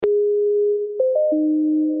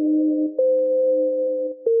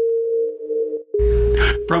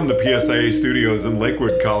From the PSIA studios in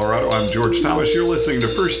Lakewood, Colorado, I'm George Thomas. You're listening to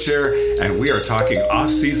First Chair, and we are talking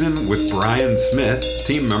off-season with Brian Smith,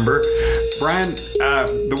 team member. Brian,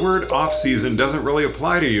 the word off-season doesn't really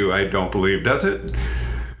apply to you, I don't believe, does it?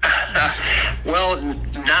 Well,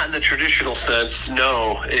 not in the traditional sense,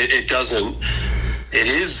 no, it doesn't. It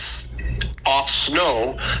is off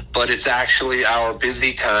snow, but it's actually our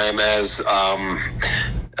busy time as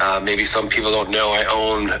maybe some people don't know, I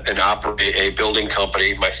own and operate a building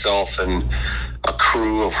company myself and a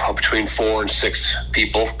crew of between 4 and 6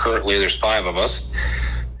 people. Currently, there's 5 of us.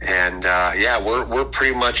 And we're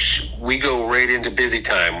pretty much, we go right into busy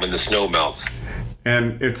time when the snow melts.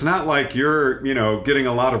 And it's not like you're, getting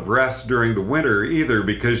a lot of rest during the winter either,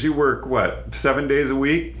 because you work, 7 days a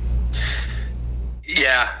week?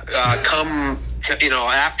 Yeah,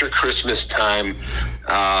 after Christmas time,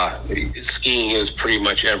 skiing is pretty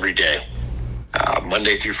much every day.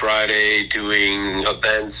 Monday through Friday, doing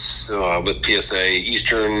events with PSA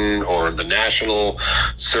Eastern or the national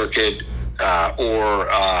circuit, or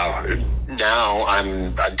now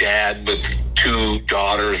I'm a dad with 2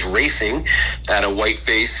 daughters racing at a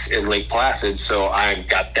Whiteface in Lake Placid, so I've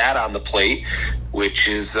got that on the plate, which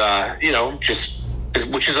is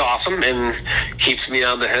which is awesome and keeps me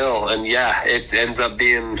on the hill. And yeah, it ends up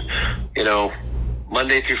being,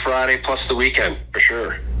 Monday through Friday plus the weekend for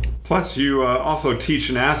sure. Plus you also teach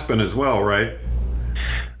in Aspen as well, right?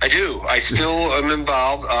 I do. I still am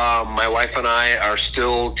involved. My wife and I are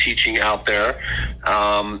still teaching out there.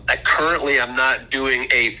 Currently, I'm not doing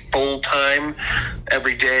a full-time,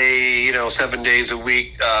 every day, 7 days a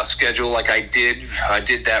week schedule like I did. I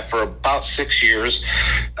did that for about 6 years,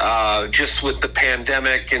 just with the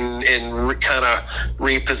pandemic and kind of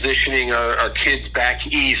repositioning our kids back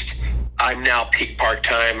east. I'm now peak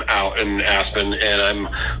part-time out in Aspen, and I'm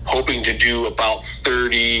hoping to do about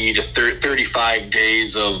 30 to 35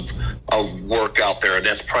 days of work out there, and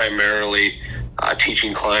that's primarily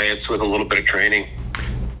teaching clients with a little bit of training.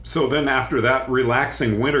 So then after that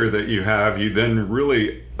relaxing winter that you have, you then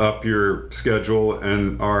really up your schedule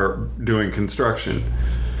and are doing construction.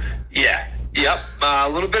 Yeah. Yep, a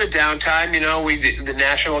little bit of downtime. The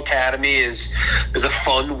National Academy is a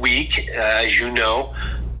fun week, as you know.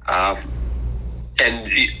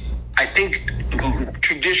 And I think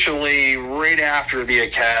traditionally, right after the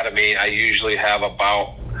academy, I usually have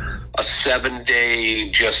about a 7-day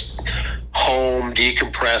just home,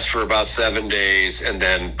 decompress for about 7 days, and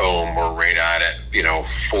then boom, we're right at it,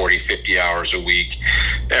 40, 50 hours a week,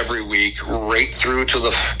 every week, right through to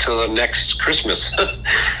the next Christmas.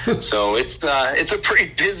 So it's a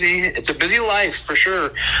busy life for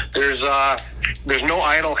sure. There's no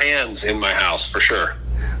idle hands in my house for sure.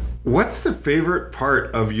 What's the favorite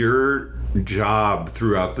part of your job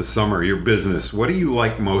throughout the summer, your business? What do you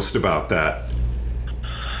like most about that?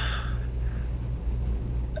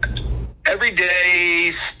 Every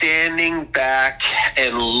day, standing back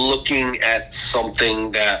and looking at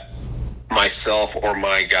something that myself or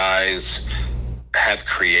my guys have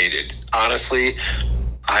created. Honestly,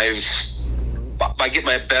 I get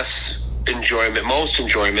my most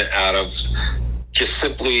enjoyment out of just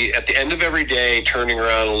simply at the end of every day, turning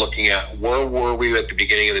around and looking at where were we at the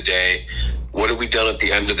beginning of the day, what have we done at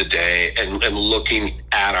the end of the day, and looking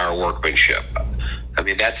at our workmanship. I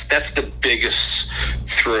mean, that's the biggest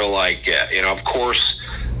thrill I get. Of course,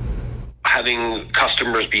 having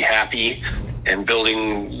customers be happy and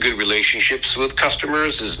building good relationships with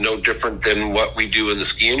customers is no different than what we do in the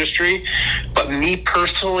ski industry. But me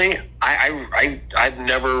personally, I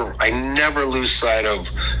never lose sight of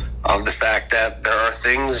the fact that there are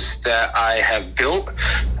things that I have built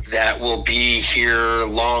that will be here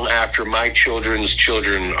long after my children's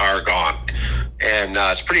children are gone. And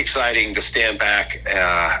it's pretty exciting to stand back,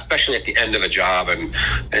 especially at the end of a job, and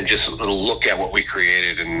just look at what we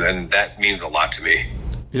created, and that means a lot to me.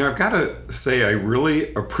 I've got to say, I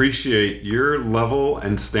really appreciate your level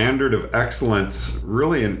and standard of excellence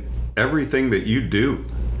really in everything that you do.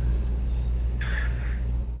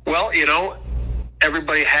 Well,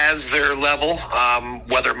 everybody has their level,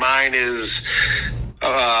 whether mine is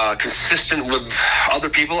consistent with other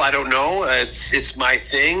people, I don't know. It's my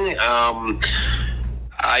thing.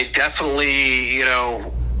 I definitely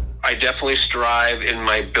strive in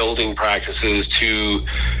my building practices to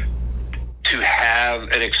have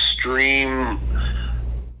an extreme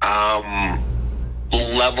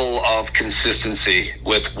level of consistency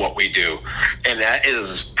with what we do, and that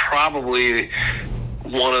is probably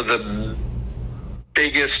one of the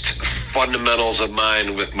biggest fundamentals of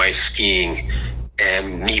mine with my skiing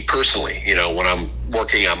and me personally, when I'm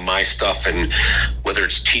working on my stuff, and whether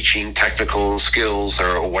it's teaching technical skills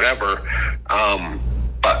or whatever,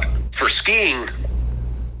 But for skiing,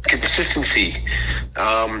 consistency,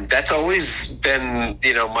 that's always been,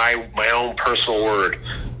 my own personal word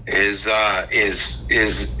is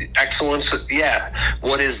excellence. Yeah.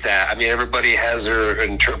 What is that? I mean, everybody has their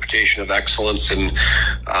interpretation of excellence, and,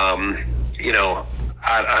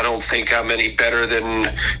 I don't think I'm any better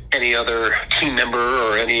than any other team member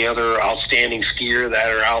or any other outstanding skier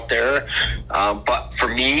that are out there. But for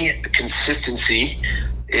me, consistency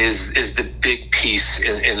is the big piece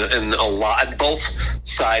in a lot, on both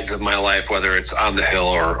sides of my life, whether it's on the hill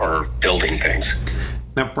or building things.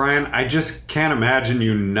 Now, Brian, I just can't imagine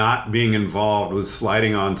you not being involved with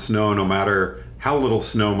sliding on snow, no matter how little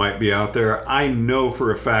snow might be out there. I know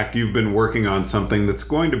for a fact you've been working on something that's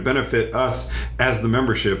going to benefit us as the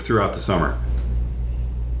membership throughout the summer.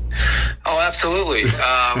 Oh, absolutely.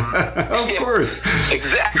 Of course.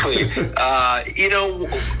 Exactly.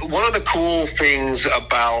 One of the cool things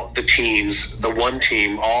about the teams, the one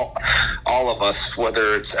team, all of us,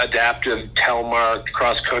 whether it's adaptive, telemark,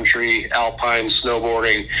 cross country, alpine,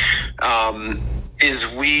 snowboarding, is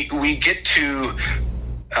we get to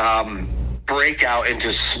break out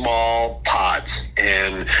into small pods,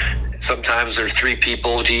 and sometimes they're 3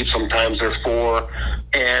 people deep, sometimes they're 4,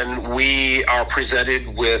 and we are presented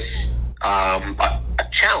with a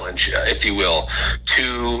challenge, if you will,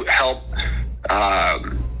 to help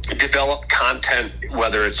develop content,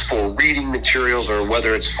 whether it's for reading materials or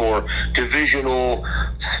whether it's for divisional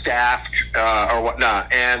staff or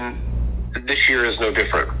whatnot. And this year is no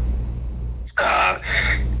different.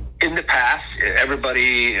 In the past,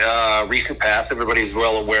 recent past, everybody's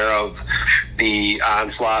well aware of the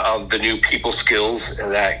onslaught of the new people skills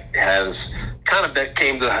that has kind of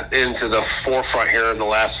came into the forefront here in the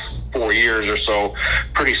last 4 years or so,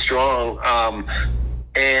 pretty strong.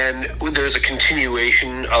 And there's a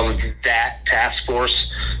continuation of that task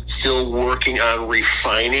force still working on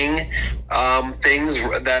refining things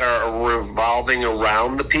that are revolving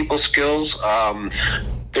around the people skills.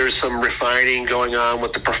 There's some refining going on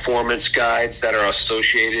with the performance guides that are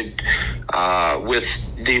associated with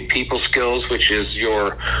the people skills, which is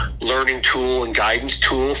your learning tool and guidance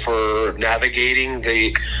tool for navigating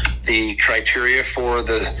the criteria for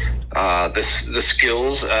the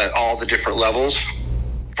skills at all the different levels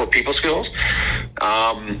for people skills.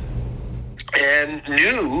 And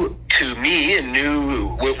new to me, and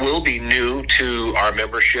will be new to our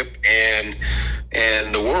membership and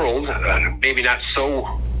the world, maybe not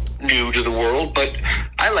so new to the world, but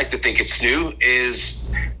I like to think it's new, is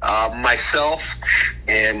myself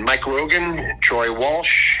and Mike Rogan, Troy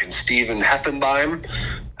Walsh, and Stephen Heffenbeim.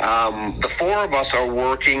 The 4 of us are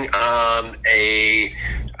working on a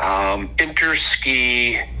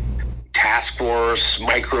interski task force,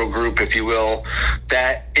 micro group, if you will,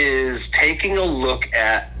 that is taking a look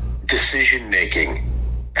at decision making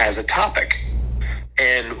as a topic.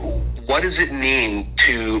 And what does it mean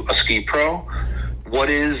to a ski pro? What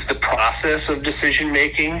is the process of decision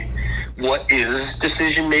making? What is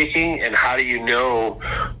decision making? And how do you know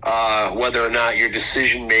whether or not your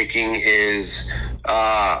decision making is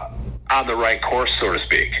on the right course, so to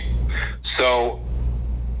speak? So,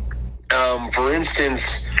 for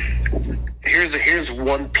instance, here's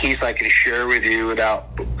one piece I can share with you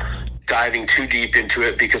without diving too deep into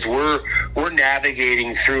it, because we're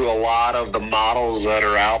navigating through a lot of the models that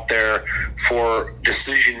are out there for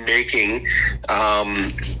decision making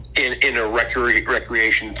in a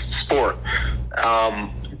recreation sport.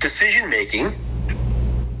 Decision making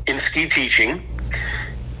in ski teaching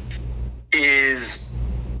is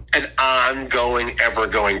an ongoing,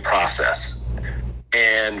 ever-going process.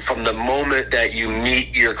 And from the moment that you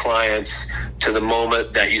meet your clients to the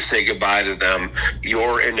moment that you say goodbye to them,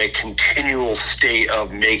 you're in a continual state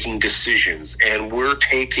of making decisions. And we're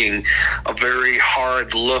taking a very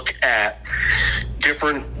hard look at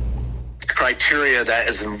different criteria that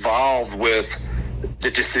is involved with the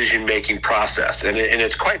decision-making process. And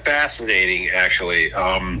it's quite fascinating, actually.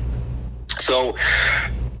 So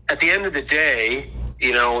at the end of the day,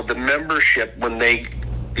 the membership, when they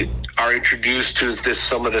are introduced to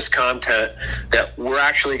some of this content, that we're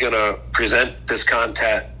actually going to present this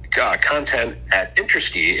content at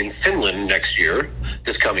Interski in Finland next year,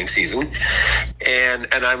 this coming season, and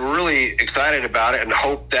I'm really excited about it and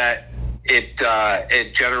hope that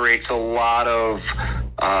it generates a lot of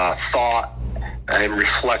thought and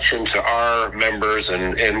reflection to our members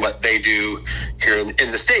and what they do here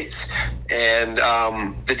in the States. And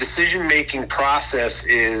the decision-making process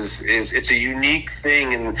is it's a unique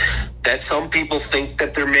thing, and that some people think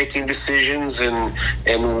that they're making decisions and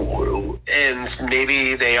and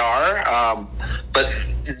maybe they are, but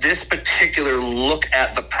this particular look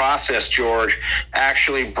at the process, George,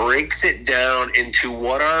 actually breaks it down into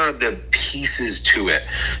what are the pieces to it,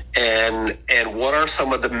 and what are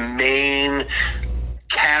some of the main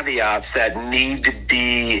caveats that need to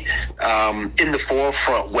be in the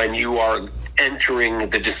forefront when you are entering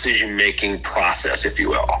the decision-making process, if you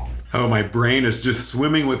will. Oh, my brain is just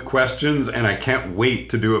swimming with questions, and I can't wait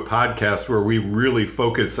to do a podcast where we really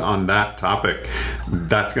focus on that topic.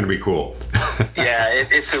 That's going to be cool. Yeah,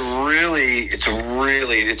 it's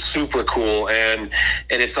super cool, and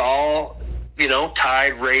it's all,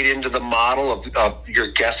 tied right into the model of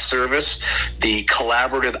your guest service. The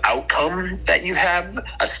collaborative outcome that you have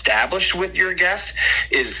established with your guest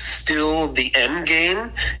is still the end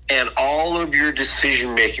game, and all of your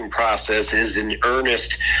decision-making process is in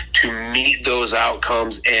earnest to meet those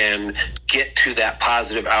outcomes and get to that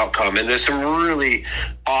positive outcome. And there's some really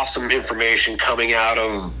awesome information coming out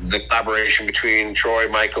of the collaboration between Troy,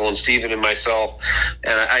 Michael, and Stephen and myself,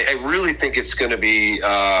 and I really think it's going to be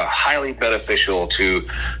highly beneficial to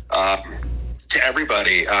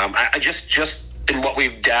everybody. I just in what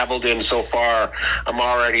we've dabbled in so far, I'm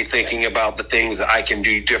already thinking about the things that I can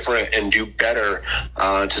do different and do better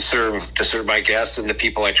to serve my guests and the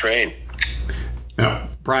people I train. Now,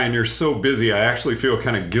 Brian, you're so busy. I actually feel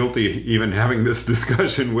kind of guilty even having this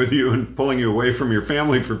discussion with you and pulling you away from your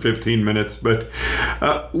family for 15 minutes. But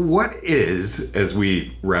what is, as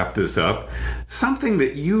we wrap this up, something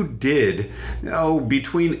that you did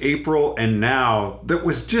between April and now that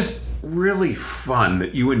was just really fun,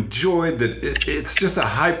 that you enjoyed, that it's just a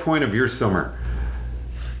high point of your summer?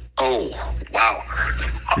 Oh, wow.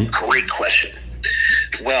 Great question.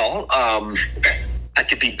 Well, I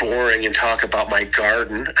could be boring and talk about my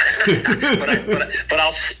garden, but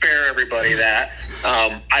I'll spare everybody that.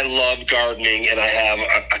 I love gardening, and I have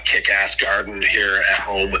a kick-ass garden here at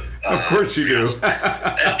home. Of course you do.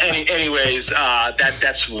 Anyways,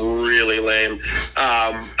 that's really lame.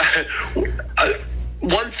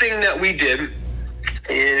 One thing that we did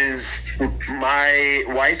is my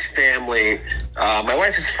wife's family. My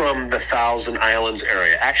wife is from the Thousand Islands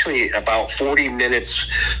area, actually about 40 minutes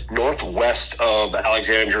northwest of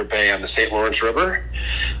Alexandria Bay on the St. Lawrence River,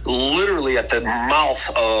 literally at the mouth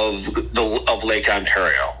of Lake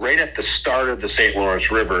Ontario. Right at the start of the St. Lawrence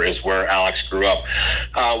River is where Alex grew up.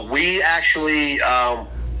 We actually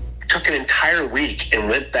took an entire week and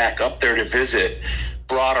went back up there to visit,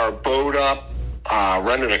 brought our boat up,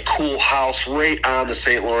 rented a cool house right on the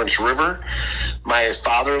St. Lawrence River. My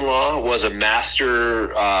father-in-law was a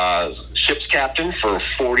master ship's captain for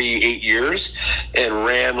 48 years and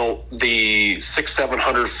ran the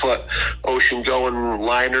 600-700 foot ocean-going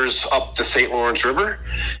liners up the St. Lawrence River,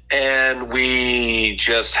 and we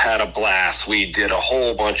just had a blast. We did a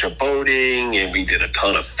whole bunch of boating, and we did a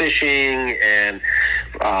ton of fishing, and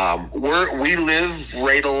we live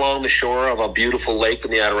right along the shore of a beautiful lake in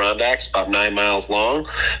the Adirondacks, about 9 miles long.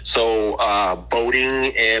 So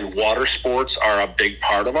boating and water sports are a big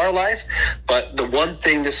part of our life. But the one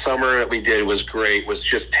thing this summer that we did was great, was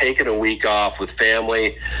just taking a week off with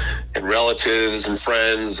family and relatives and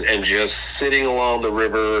friends and just sitting along the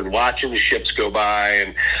river and watching the ships go by.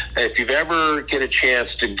 And if you've ever get a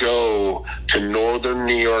chance to go to northern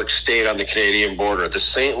New York State on the Canadian border, the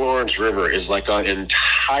St. Lawrence River is like an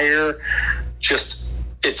entire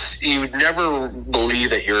you would never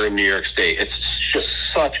believe that you're in New York State. It's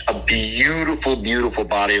just such a beautiful, beautiful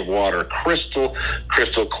body of water, crystal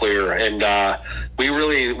clear. And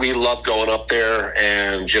we love going up there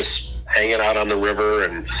and just hanging out on the river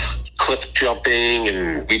and cliff jumping.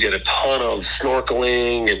 And we did a ton of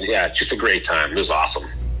snorkeling. And yeah, it's just a great time. It was awesome.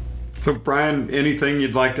 So, Brian, anything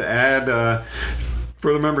you'd like to add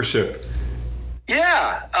for the membership?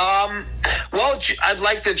 Yeah. Well, I'd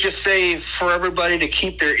like to just say for everybody to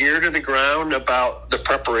keep their ear to the ground about the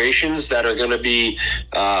preparations that are going to be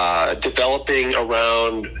developing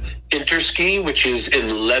around Interski, which is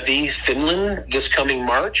in Levi, Finland, this coming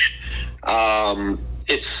March.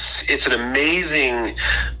 It's an amazing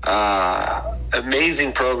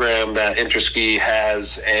program that Interski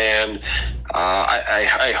has, and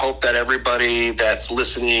I hope that everybody that's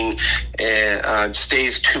listening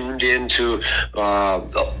stays tuned into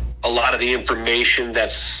a lot of the information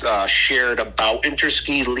that's shared about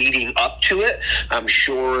Interski leading up to it. I'm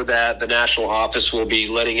sure that the national office will be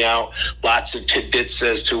letting out lots of tidbits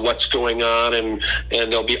as to what's going on, and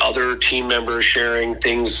there'll be other team members sharing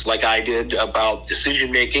things like I did about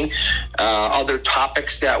decision making, other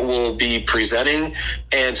topics that we'll be presenting,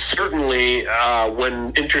 and certainly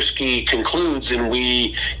when Interski concludes and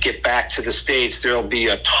we get back to the States, there'll be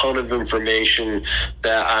a ton of information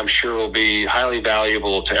that I'm sure will be highly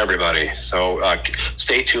valuable to everybody. So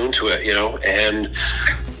stay tuned to it, and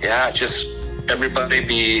just everybody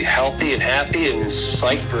be healthy and happy and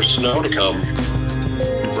psyched for snow to come.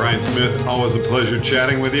 Brian Smith, always a pleasure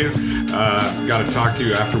chatting with you. Got to talk to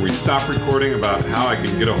you after we stop recording about how I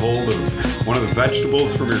can get a hold of one of the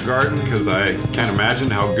vegetables from your garden, because I can't imagine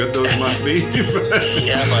how good those must be.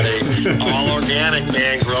 Yeah, buddy. All organic,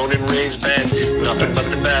 man. Grown in raised beds. Nothing but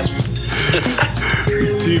the best.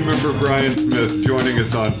 Team member Brian Smith joining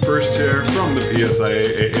us on First Chair from the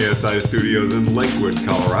PSIA AASI studios in Lakewood,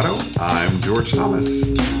 Colorado. I'm George Thomas.